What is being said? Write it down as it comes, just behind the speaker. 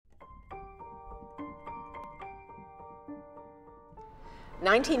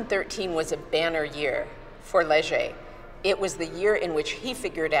1913 was a banner year for Léger. It was the year in which he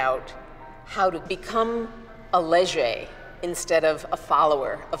figured out how to become a Léger instead of a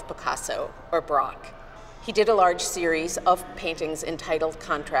follower of Picasso or Braque. He did a large series of paintings entitled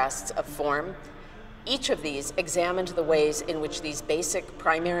Contrasts of Form. Each of these examined the ways in which these basic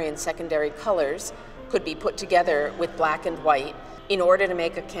primary and secondary colors could be put together with black and white in order to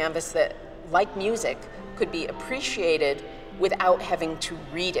make a canvas that, like music, could be appreciated without having to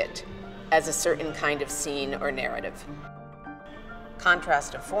read it as a certain kind of scene or narrative.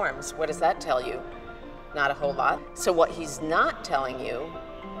 Contrast of forms, what does that tell you? Not a whole lot. So what he's not telling you,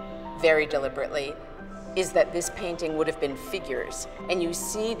 very deliberately, is that this painting would have been figures. And you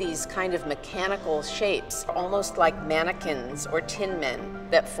see these kind of mechanical shapes, almost like mannequins or tin men,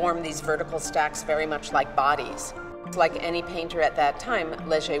 that form these vertical stacks very much like bodies. Like any painter at that time,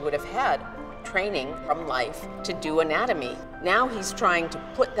 Léger would have had training from life to do anatomy. Now he's trying to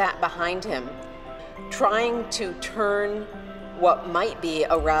put that behind him, trying to turn what might be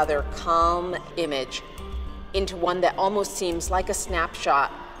a rather calm image into one that almost seems like a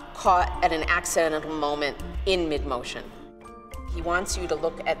snapshot caught at an accidental moment in mid-motion. He wants you to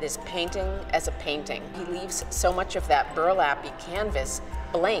look at this painting as a painting. He leaves so much of that burlappy canvas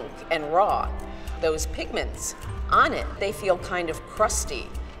blank and raw. Those pigments on it, they feel kind of crusty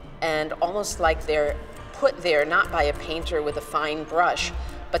and almost like they're put there not by a painter with a fine brush,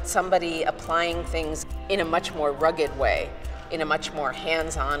 but somebody applying things in a much more rugged way, in a much more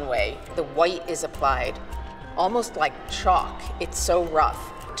hands-on way. The white is applied almost like chalk. It's so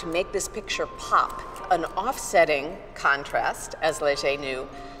rough. To make this picture pop, an offsetting contrast, as Léger knew,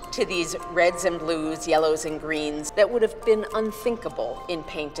 to these reds and blues, yellows and greens that would have been unthinkable in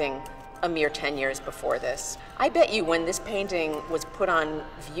painting a mere 10 years before this. I bet you when this painting was put on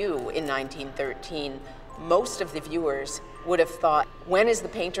view in 1913, most of the viewers would have thought, when is the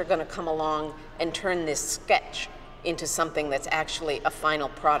painter going to come along and turn this sketch into something that's actually a final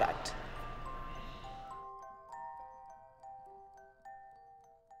product?